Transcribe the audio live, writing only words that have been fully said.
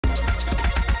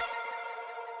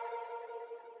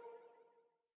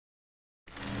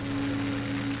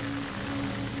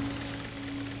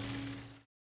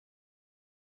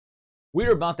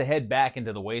We're about to head back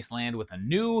into the wasteland with a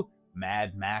new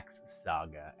Mad Max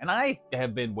saga. And I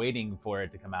have been waiting for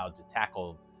it to come out to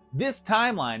tackle this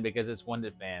timeline because it's one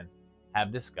that fans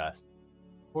have discussed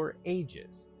for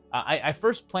ages. I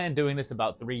first planned doing this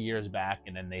about 3 years back,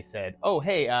 and then they said, "Oh,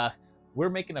 hey, we're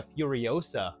making a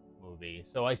Furiosa movie."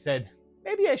 So I said,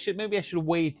 maybe I should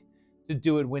wait to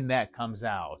do it when that comes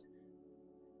out.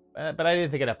 But I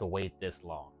didn't think I'd have to wait this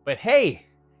long. But hey,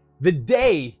 the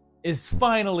day is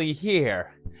finally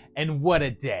here. And what a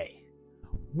day.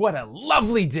 What a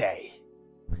lovely day.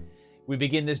 We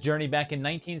begin this journey back in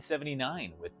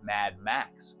 1979 with Mad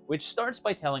Max, which starts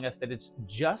by telling us that it's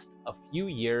just a few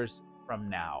years from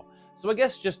now. So I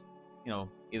guess just,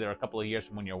 either a couple of years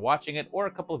from when you're watching it or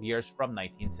a couple of years from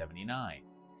 1979.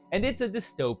 And it's a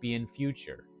dystopian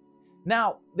future.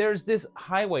 Now, there's this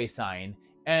highway sign,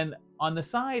 and on the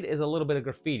side is a little bit of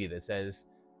graffiti that says,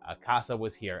 Casa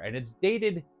was here, and it's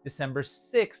dated December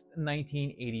 6th,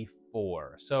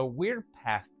 1984. So we're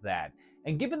past that.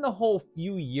 And given the whole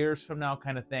few years from now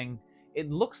kind of thing, it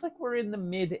looks like we're in the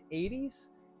mid-80s.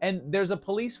 And there's a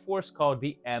police force called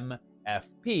the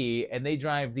MFP, and they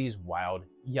drive these wild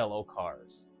yellow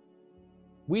cars.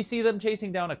 We see them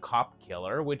chasing down a cop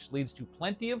killer, which leads to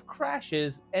plenty of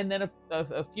crashes, and then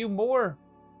a few more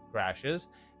crashes.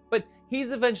 But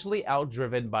he's eventually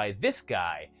outdriven by this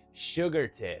guy, Sugar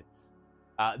Tits.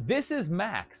 This is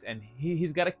Max, and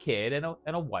he's got a kid and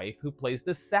a wife who plays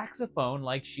the saxophone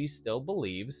like she still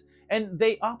believes, and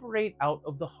they operate out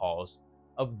of the halls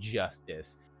of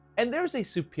justice. And there's a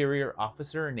superior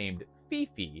officer named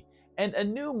Fifi, and a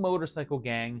new motorcycle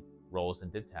gang rolls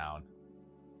into town.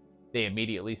 They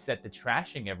immediately set to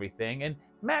trashing everything, and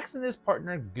Max and his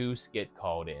partner Goose get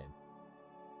called in.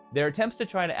 Their attempts to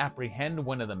try to apprehend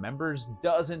one of the members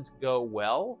doesn't go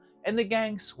well, and the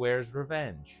gang swears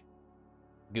revenge.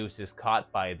 Goose is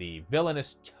caught by the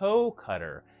villainous toe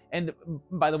cutter, and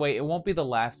by the way, it won't be the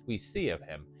last we see of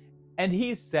him, and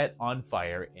he's set on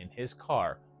fire in his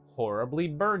car, horribly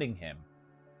burning him.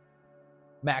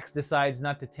 Max decides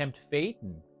not to tempt fate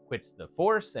and quits the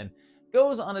force and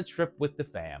goes on a trip with the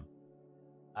fam.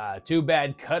 Too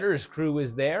bad Cutter's crew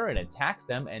is there and attacks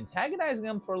them, antagonizing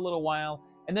them for a little while,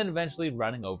 and then eventually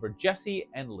running over Jesse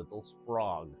and Little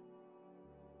Sprague.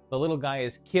 The little guy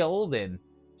is killed, and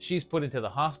she's put into the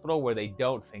hospital where they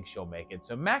don't think she'll make it.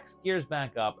 So Max gears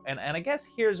back up, and I guess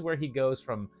here's where he goes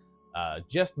from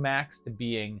just Max to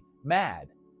being mad.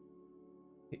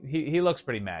 He looks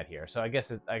pretty mad here, so I guess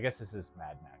this is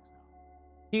Mad Max now.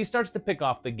 He starts to pick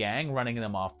off the gang, running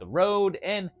them off the road,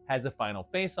 and has a final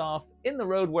face-off in the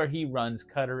road where he runs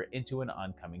Cutter into an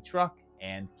oncoming truck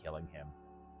and killing him.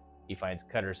 He finds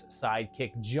Cutter's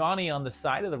sidekick Johnny on the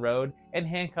side of the road and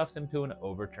handcuffs him to an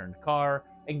overturned car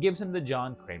and gives him the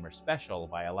John Kramer special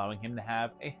by allowing him to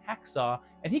have a hacksaw,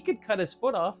 and he could cut his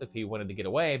foot off if he wanted to get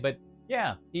away, but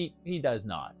yeah, he does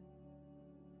not.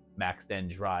 Max then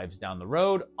drives down the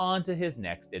road onto his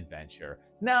next adventure.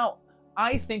 Now,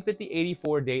 I think that the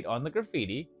 84 date on the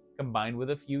graffiti, combined with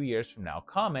a few years from now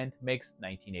comment, makes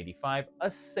 1985 a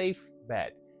safe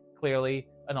bet. Clearly,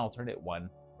 an alternate one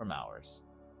from ours.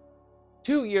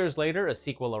 2 years later, a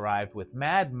sequel arrived with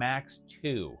Mad Max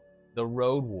 2, The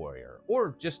Road Warrior,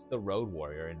 or just The Road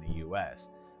Warrior in the US.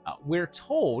 We're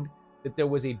told that there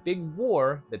was a big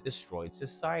war that destroyed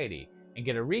society, and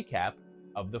get a recap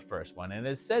of the first one. And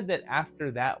it's said that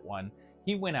after that one,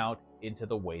 he went out into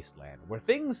the wasteland, where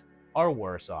things are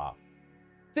worse off.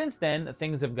 Since then,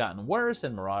 things have gotten worse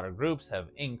and marauder groups have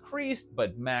increased,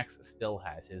 but Max still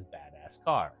has his badass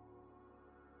car.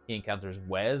 He encounters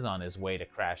Wes on his way to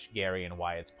crash Gary and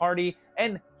Wyatt's party,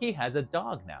 and he has a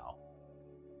dog now.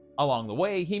 Along the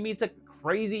way, he meets a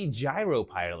crazy gyro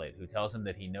pilot who tells him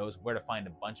that he knows where to find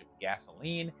a bunch of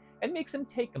gasoline and makes him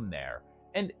take him there.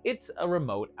 And it's a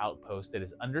remote outpost that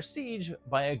is under siege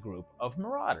by a group of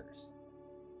marauders.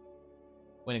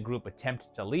 When a group attempts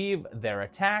to leave, they're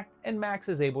attacked, and Max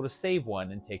is able to save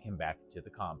one and take him back to the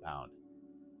compound.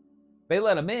 They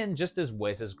let him in just as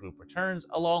Wes's group returns,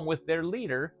 along with their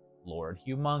leader, Lord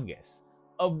Humongous,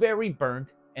 a very burnt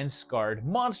and scarred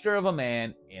monster of a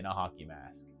man in a hockey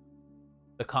mask.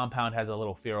 The compound has a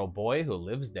little feral boy who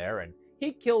lives there, and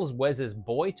he kills Wes's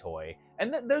boy toy,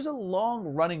 and there's a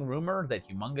long-running rumor that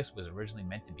Humongous was originally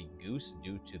meant to be Goose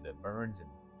due to the burns and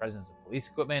presence of police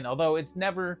equipment, although it's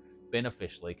never been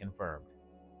officially confirmed.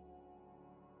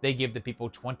 They give the people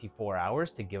 24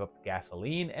 hours to give up the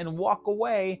gasoline and walk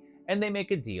away, and they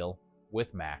make a deal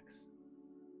with Max.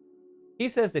 He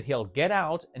says that he'll get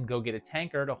out and go get a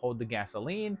tanker to hold the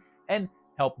gasoline and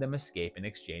help them escape in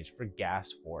exchange for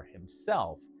gas for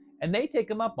himself, and they take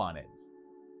him up on it.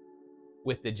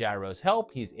 With the gyro's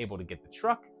help, he's able to get the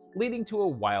truck leading to a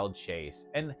wild chase.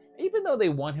 And even though they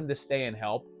want him to stay and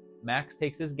help, Max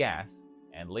takes his gas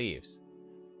and leaves.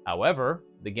 However,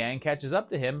 the gang catches up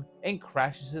to him and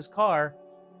crashes his car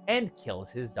and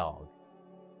kills his dog.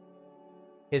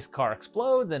 His car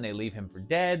explodes and they leave him for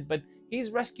dead, but he's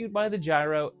rescued by the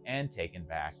gyro and taken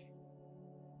back.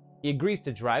 He agrees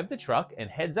to drive the truck and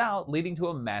heads out, leading to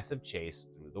a massive chase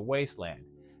through the wasteland.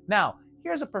 Now,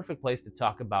 here's a perfect place to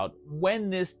talk about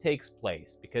when this takes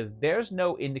place, because there's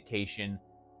no indication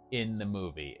in the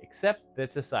movie, except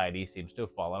that society seems to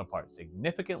have fallen apart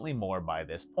significantly more by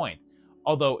this point,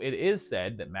 although it is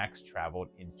said that Max traveled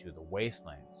into the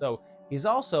wasteland. So he's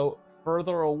also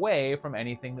further away from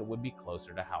anything that would be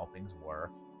closer to how things were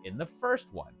in the first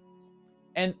one.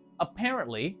 And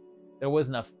apparently, there was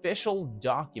an official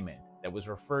document that was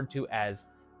referred to as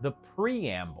the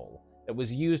preamble that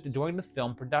was used during the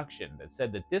film production that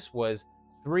said that this was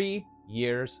 3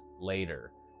 years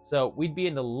later. So we'd be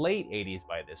in the late 80s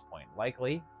by this point,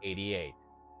 likely 88.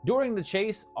 During the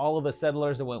chase, all of the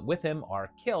settlers that went with him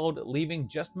are killed, leaving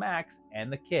just Max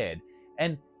and the kid,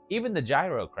 and even the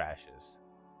gyro crashes.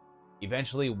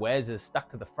 Eventually, Wes is stuck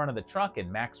to the front of the truck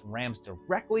and Max rams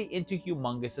directly into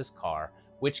Humongous's car,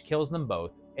 which kills them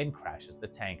both and crashes the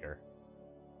tanker.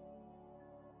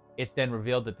 It's then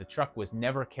revealed that the truck was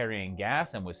never carrying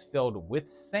gas and was filled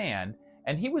with sand,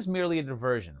 and he was merely a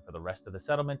diversion for the rest of the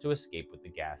settlement to escape with the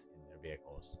gas in their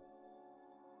vehicles.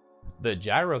 The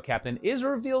gyro captain is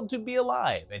revealed to be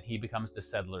alive, and he becomes the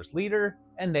settlers' leader,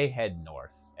 and they head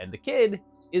north. And the kid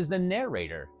is the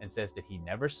narrator and says that he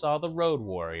never saw the road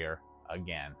warrior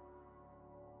again.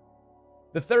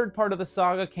 The third part of the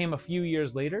saga came a few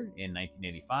years later, in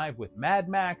 1985, with Mad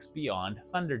Max Beyond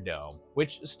Thunderdome,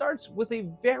 which starts with a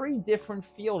very different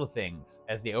feel to things,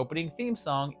 as the opening theme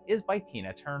song is by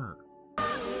Tina Turner.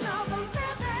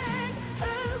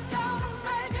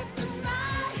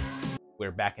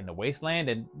 We're back in the wasteland,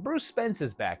 and Bruce Spence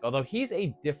is back, although he's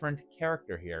a different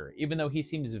character here, even though he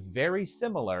seems very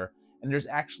similar, and there's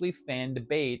actually fan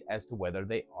debate as to whether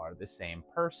they are the same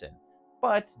person.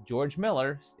 But George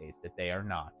Miller states that they are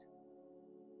not.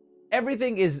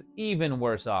 Everything is even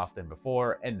worse off than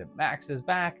before, and Max is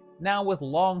back, now with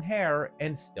long hair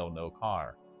and still no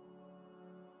car.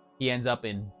 He ends up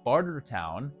in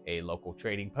Bartertown, a local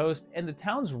trading post, and the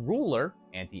town's ruler,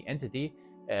 anti-entity,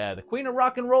 the Queen of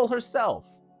Rock and Roll herself.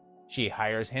 She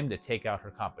hires him to take out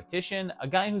her competition, a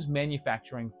guy who's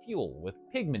manufacturing fuel with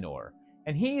pig manure,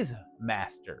 and he's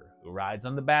Master, who rides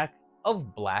on the back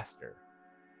of Blaster.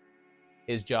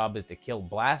 His job is to kill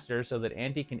Blaster so that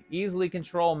Anti can easily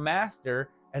control Master,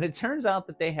 and it turns out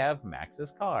that they have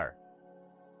Max's car.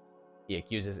 He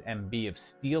accuses MB of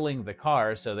stealing the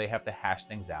car, so they have to hash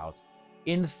things out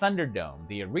in Thunderdome,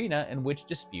 the arena in which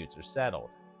disputes are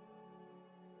settled.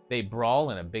 They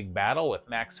brawl in a big battle, with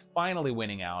Max finally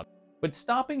winning out, but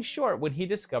stopping short when he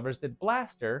discovers that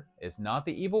Blaster is not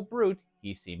the evil brute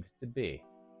he seemed to be.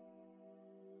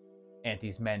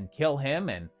 Anti's men kill him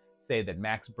and say that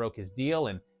Max broke his deal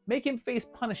and make him face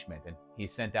punishment, and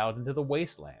he's sent out into the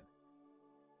wasteland.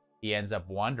 He ends up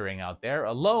wandering out there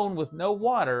alone with no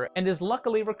water and is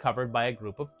luckily recovered by a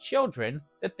group of children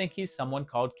that think he's someone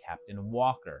called Captain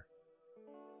Walker.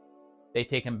 They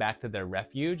take him back to their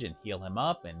refuge and heal him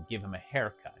up and give him a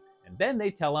haircut, and then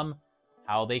they tell him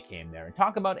how they came there and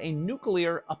talk about a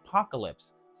nuclear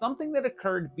apocalypse, something that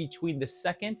occurred between the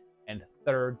second and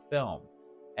third film,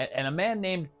 and a man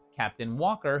named Captain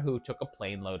Walker who took a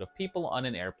plane load of people on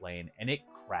an airplane and it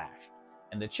crashed.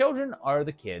 And the children are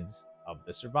the kids of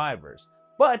the survivors,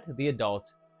 but the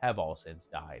adults have all since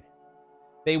died.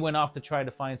 They went off to try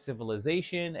to find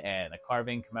civilization, and a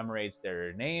carving commemorates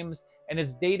their names, and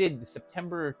it's dated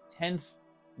September 10th,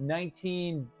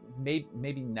 19,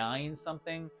 maybe 9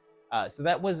 something. So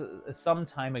that was some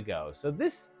time ago. So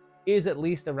this is at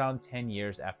least around 10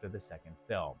 years after the second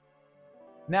film.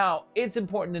 Now, it's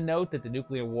important to note that the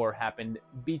nuclear war happened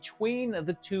between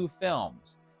the two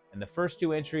films, and the first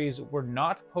two entries were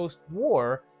not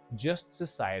post-war, just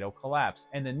societal collapse,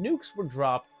 and the nukes were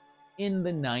dropped in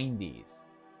the 90s.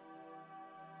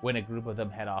 When a group of them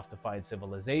head off to find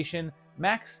civilization,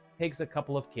 Max takes a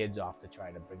couple of kids off to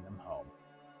try to bring them home.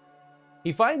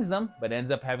 He finds them, but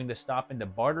ends up having to stop into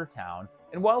Bartertown,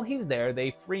 and while he's there,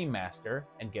 they free Master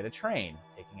and get a train,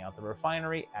 taking out the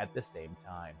refinery at the same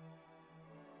time.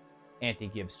 Anti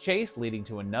gives chase, leading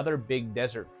to another big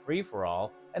desert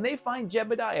free-for-all, and they find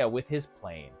Jebediah with his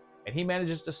plane, and he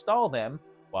manages to stall them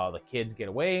while the kids get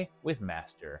away with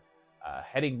Master,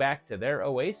 heading back to their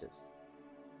oasis.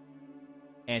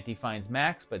 Anti finds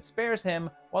Max, but spares him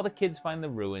while the kids find the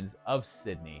ruins of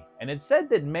Sydney, and it's said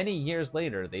that many years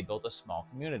later they built a small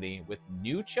community with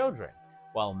new children,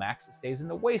 while Max stays in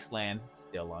the wasteland,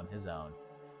 still on his own.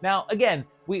 Now, again,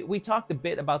 we talked a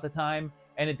bit about the time,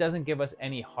 and it doesn't give us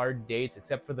any hard dates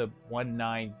except for the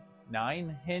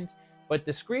 199 hint, but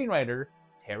the screenwriter,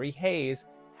 Terry Hayes,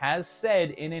 has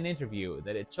said in an interview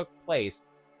that it took place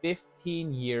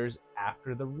 15 years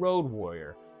after The Road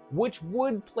Warrior, which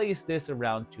would place this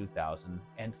around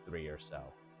 2003 or so.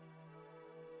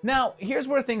 Now, here's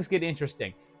where things get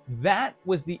interesting. That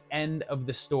was the end of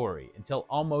the story until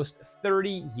almost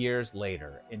 30 years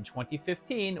later, in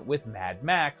 2015, with Mad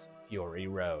Max Fury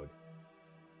Road.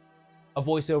 A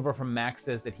voiceover from Max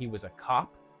says that he was a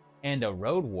cop and a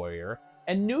road warrior,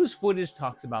 and news footage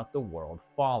talks about the world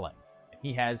falling.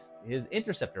 He has his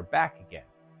interceptor back again.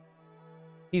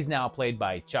 He's now played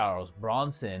by Charles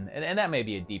Bronson, and that may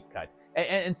be a deep cut,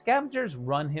 and scavengers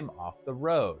run him off the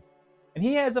road. And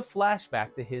he has a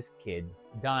flashback to his kid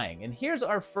dying. And here's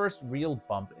our first real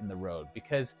bump in the road,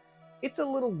 because it's a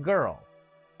little girl,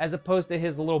 as opposed to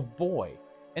his little boy.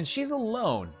 And she's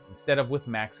alone instead of with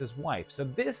Max's wife. So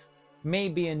this may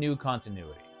be a new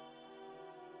continuity.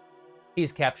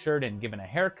 He's captured and given a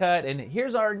haircut. And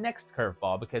here's our next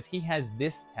curveball, because he has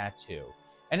this tattoo.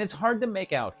 And it's hard to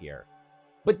make out here.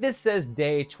 But this says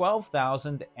day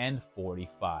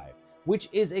 12,045. Which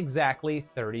is exactly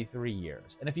 33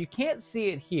 years. And if you can't see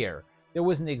it here, there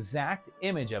was an exact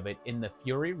image of it in the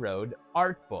Fury Road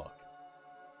art book.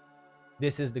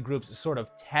 This is the group's sort of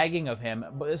tagging of him.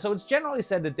 So it's generally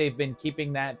said that they've been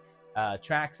keeping that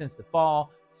track since the fall.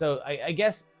 So I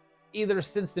guess either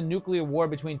since the nuclear war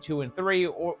between 2 and 3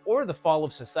 or the fall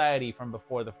of society from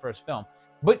before the first film.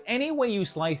 But any way you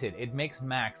slice it, it makes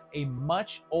Max a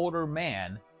much older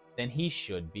man than he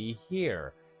should be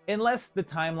here. Unless the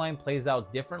timeline plays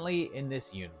out differently in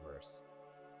this universe.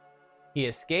 He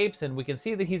escapes, and we can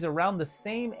see that he's around the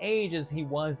same age as he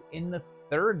was in the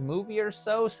third movie or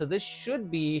so, so this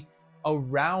should be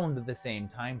around the same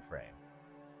time frame.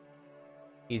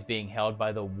 He's being held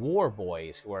by the War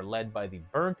Boys, who are led by the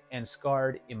burnt and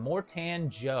scarred Immortan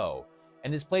Joe,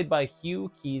 and is played by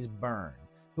Hugh Keys Byrne,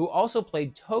 who also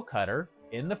played Toe Cutter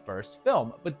in the first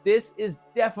film, but this is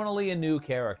definitely a new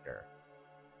character.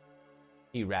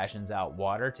 He rations out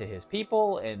water to his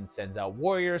people and sends out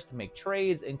warriors to make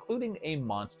trades, including a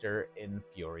monster in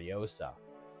Furiosa.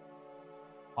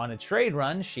 On a trade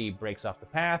run, she breaks off the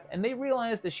path, and they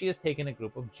realize that she has taken a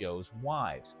group of Joe's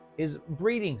wives, his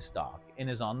breeding stock, and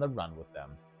is on the run with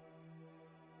them.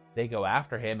 They go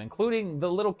after him, including the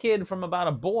little kid from About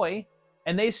a Boy,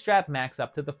 and they strap Max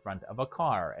up to the front of a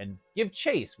car and give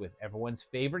chase with everyone's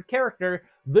favorite character,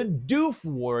 the Doof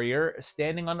Warrior,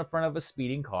 standing on the front of a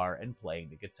speeding car and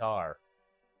playing the guitar.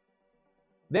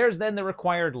 There's then the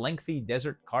required lengthy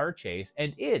desert car chase,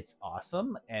 and it's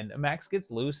awesome, and Max gets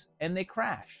loose and they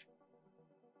crash.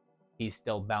 He's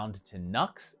still bound to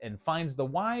Nux and finds the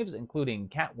wives, including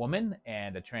Catwoman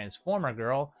and a Transformer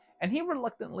girl, and he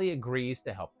reluctantly agrees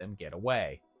to help them get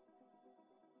away.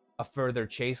 A further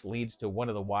chase leads to one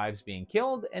of the wives being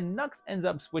killed, and Nux ends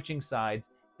up switching sides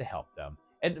to help them.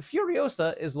 And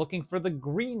Furiosa is looking for the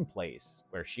green place,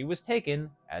 where she was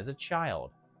taken as a child.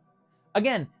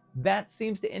 Again, that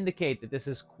seems to indicate that this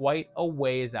is quite a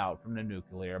ways out from the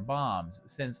nuclear bombs,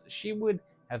 since she would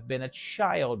have been a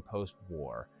child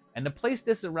post-war, and to place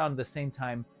this around the same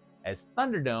time as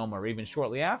Thunderdome, or even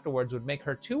shortly afterwards, would make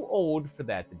her too old for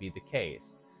that to be the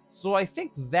case. So I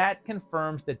think that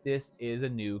confirms that this is a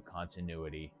new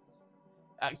continuity.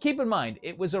 Keep in mind,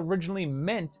 it was originally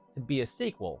meant to be a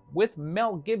sequel, with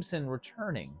Mel Gibson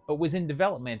returning, but was in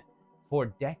development for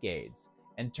decades,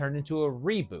 and turned into a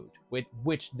reboot,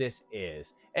 which this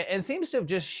is. And seems to have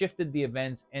just shifted the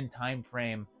events and time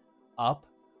frame up.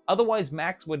 Otherwise,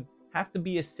 Max would have to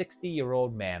be a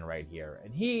 60-year-old man right here,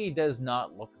 and he does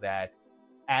not look that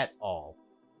at all.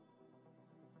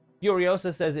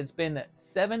 Furiosa says it's been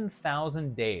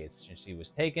 7,000 days since she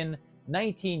was taken,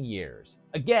 19 years.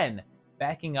 Again,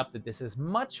 backing up that this is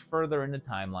much further in the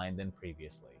timeline than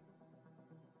previously.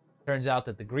 Turns out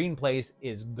that the green place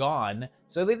is gone,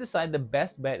 so they decide the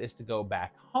best bet is to go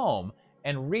back home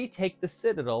and retake the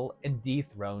Citadel and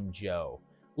dethrone Joe,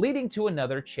 leading to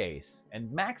another chase,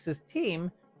 and Max's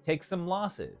team takes some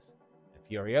losses. And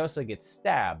Furiosa gets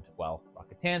stabbed, while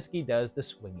Rockatansky does the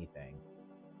swingy thing.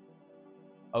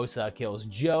 Osa kills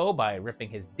Joe by ripping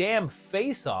his damn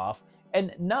face off,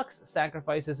 and Nux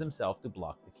sacrifices himself to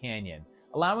block the canyon,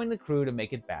 allowing the crew to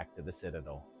make it back to the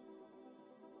Citadel.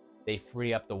 They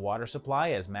free up the water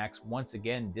supply as Max once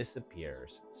again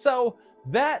disappears. So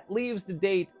that leaves the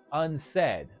date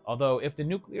unsaid, although if the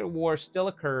nuclear war still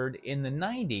occurred in the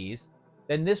 90s,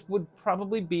 then this would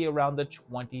probably be around the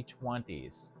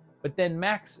 2020s. But then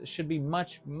Max should be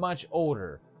much, much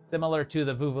older, similar to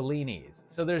the Vuvalinis.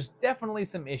 So there's definitely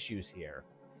some issues here.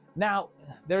 Now,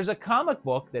 there's a comic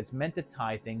book that's meant to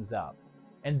tie things up,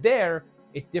 and there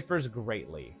it differs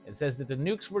greatly. It says that the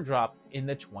nukes were dropped in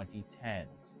the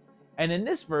 2010s. And in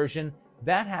this version,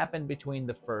 that happened between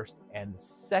the first and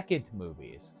second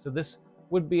movies. So this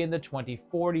would be in the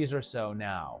 2040s or so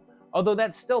now. Although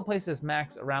that still places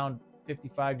Max around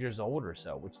 55 years old or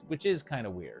so, which is kind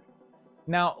of weird.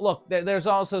 Now, look, there's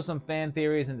also some fan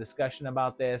theories and discussion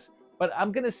about this, but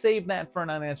I'm going to save that for an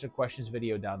unanswered questions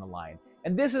video down the line.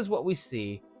 And this is what we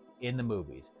see in the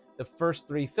movies. The first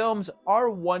three films are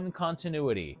one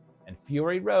continuity, and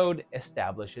Fury Road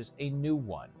establishes a new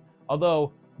one.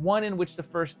 Although, one in which the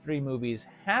first three movies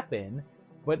happen,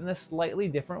 but in a slightly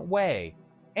different way,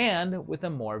 and with a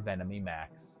more venomy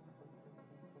Max.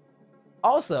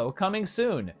 Also, coming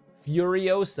soon,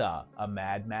 Furiosa, a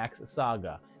Mad Max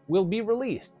saga, will be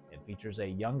released and features a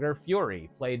younger Fury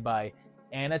played by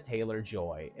Anna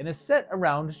Taylor-Joy and is set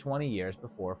around 20 years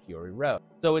before Fury Road.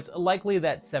 So it's likely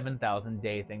that 7,000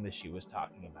 day thing that she was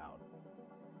talking about.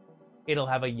 It'll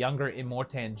have a younger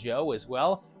Immortan Joe as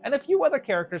well, and a few other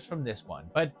characters from this one,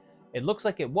 but it looks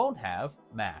like it won't have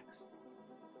Max.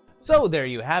 So there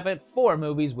you have it, 4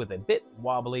 movies with a bit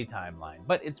wobbly timeline,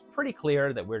 but it's pretty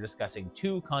clear that we're discussing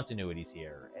 2 continuities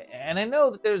here. And I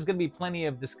know that there's going to be plenty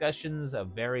of discussions of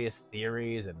various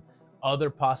theories and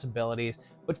other possibilities,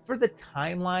 but for the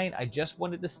timeline, I just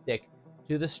wanted to stick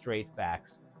to the straight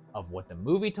facts of what the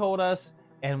movie told us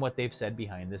and what they've said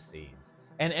behind the scenes.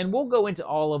 And we'll go into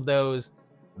all of those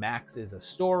Max is a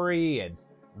story and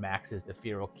Max is the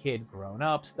feral kid grown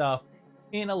up stuff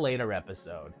in a later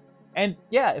episode. And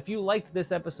yeah, if you liked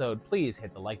this episode, please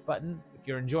hit the like button. If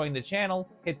you're enjoying the channel,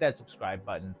 hit that subscribe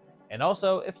button. And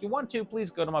also, if you want to, please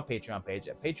go to my Patreon page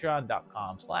at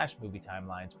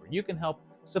patreon.com/movietimelines, where you can help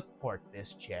support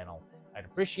this channel. I'd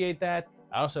appreciate that.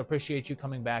 I also appreciate you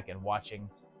coming back and watching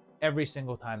every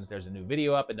single time that there's a new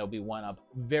video up, and there'll be one up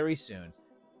very soon.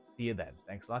 See you then.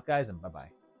 Thanks a lot, guys, and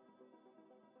bye-bye.